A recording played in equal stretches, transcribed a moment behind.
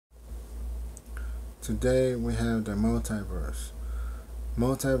Today we have the multiverse.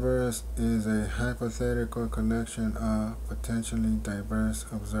 Multiverse is a hypothetical collection of potentially diverse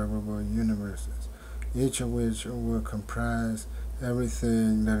observable universes, each of which will comprise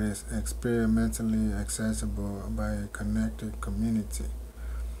everything that is experimentally accessible by a connected community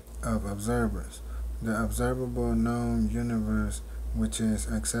of observers. The observable known universe, which is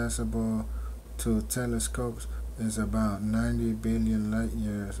accessible to telescopes, is about 90 billion light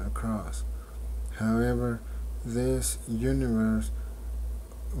years across. However, this universe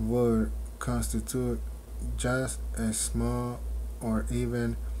would constitute just a small or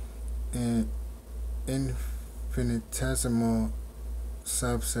even an infinitesimal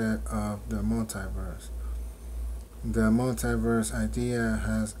subset of the multiverse. The multiverse idea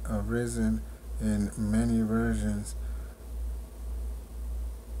has arisen in many versions,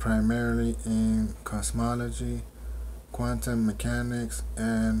 primarily in cosmology, quantum mechanics,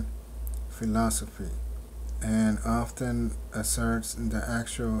 and philosophy, and often asserts the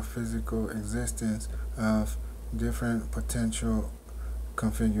actual physical existence of different potential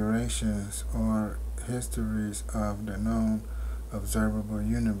configurations or histories of the known observable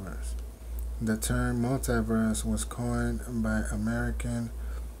universe. The term multiverse was coined by American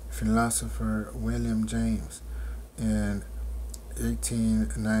philosopher William James in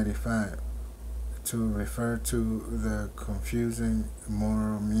 1895 to refer to the confusing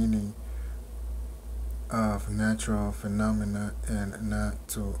moral meaning of natural phenomena and not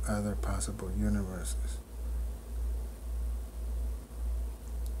to other possible universes.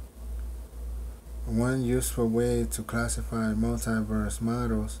 One useful way to classify multiverse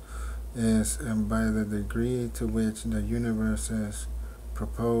models is by the degree to which the universes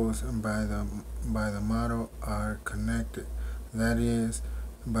proposed by the model are connected. That is,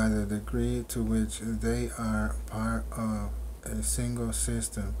 by the degree to which they are part of a single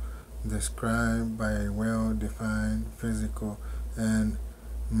system described by a well-defined physical and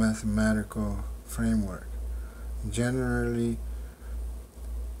mathematical framework, generally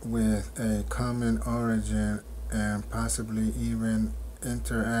with a common origin and possibly even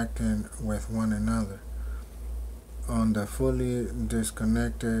interacting with one another. On the fully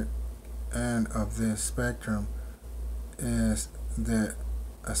disconnected end of this spectrum is the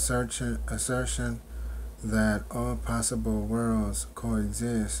assertion that all possible worlds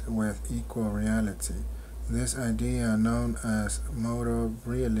coexist with equal reality. This idea, known as modal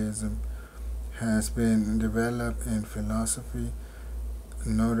realism, has been developed in philosophy,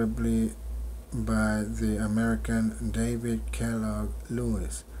 notably by the American David Kellogg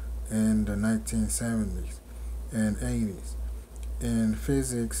Lewis in the 1970s and 80s. In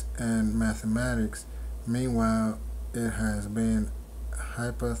physics and mathematics, meanwhile, it has been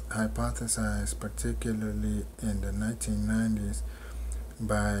hypothesized, particularly in the 1990s,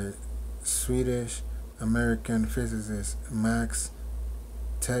 by Swedish American physicist Max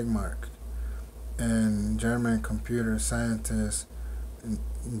Tegmark and German computer scientist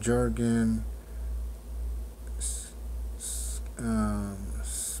Jürgen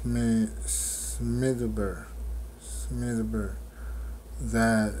Smidberg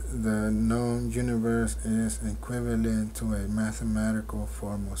that the known universe is equivalent to a mathematical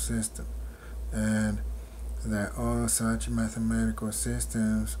formal system, and that all such mathematical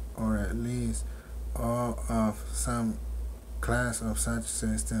systems, or at least all of some class of such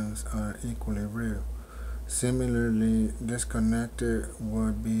systems, are equally real. Similarly, disconnected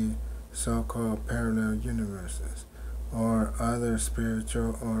would be so-called parallel universes, or other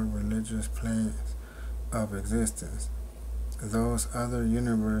spiritual or religious planes of existence. Those other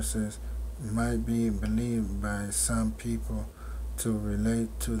universes might be believed by some people to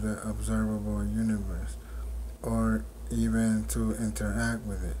relate to the observable universe, or even to interact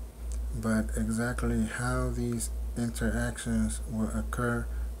with it. But exactly how these interactions will occur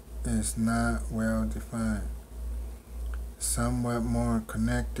is not well defined. Somewhat more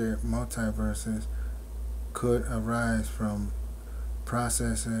connected multiverses could arise from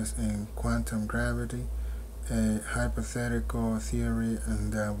processes in quantum gravity, a hypothetical theory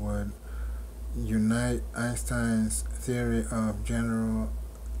that would unite Einstein's theory of general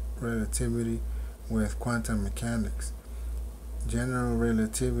relativity with quantum mechanics. General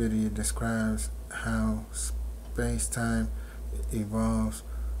relativity describes how space-time evolves,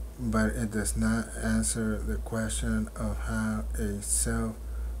 but it does not answer the question of how a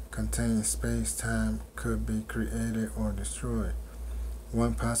self-contained space-time could be created or destroyed.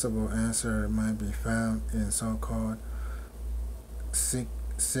 One possible answer might be found in so-called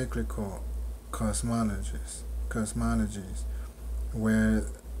cyclical cosmologies, where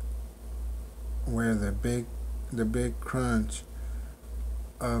the big crunch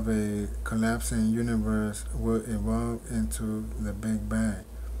of a collapsing universe will evolve into the Big Bang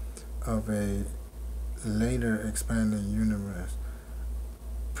of a later expanding universe,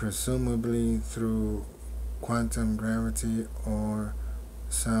 presumably through quantum gravity or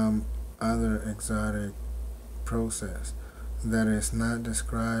some other exotic process that is not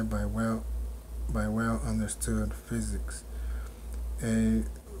described by well understood physics. A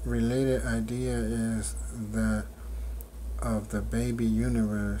related idea is that of the baby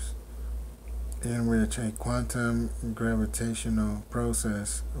universe, in which a quantum gravitational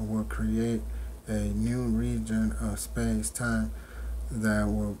process will create a new region of space-time that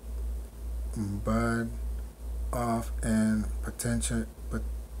will bud off and potentially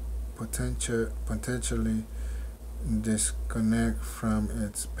disconnect from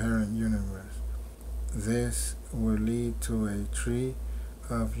its parent universe. This will lead to a tree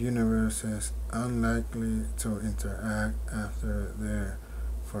of universes unlikely to interact after their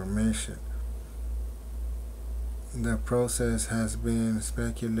formation. The process has been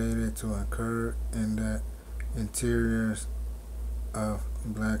speculated to occur in the interiors of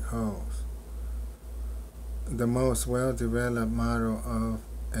black holes. The most well-developed model of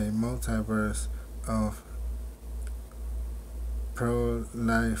a multiverse of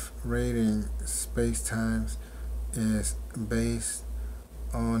proliferating spacetimes is based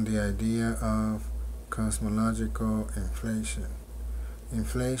on the idea of cosmological inflation.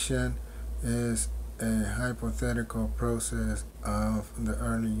 Inflation is a hypothetical process of the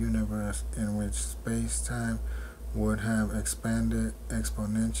early universe in which space-time would have expanded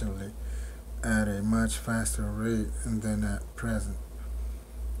exponentially at a much faster rate than at present.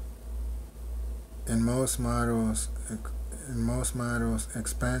 In most models,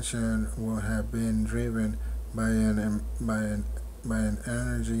 expansion would have been driven by an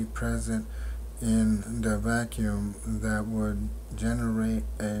energy present in the vacuum that would generate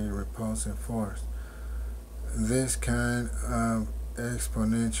a repulsive force. This kind of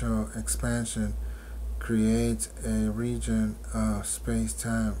exponential expansion creates a region of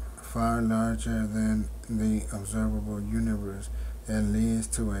space-time far larger than the observable universe and leads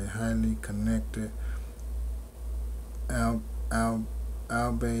to a highly connected,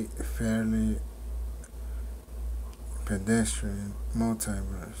 albeit fairly pedestrian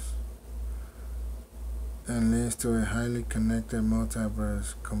multiverse.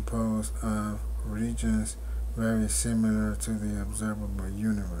 Composed of regions very similar to the observable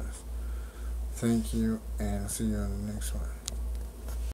universe. Thank you, and see you on the next one.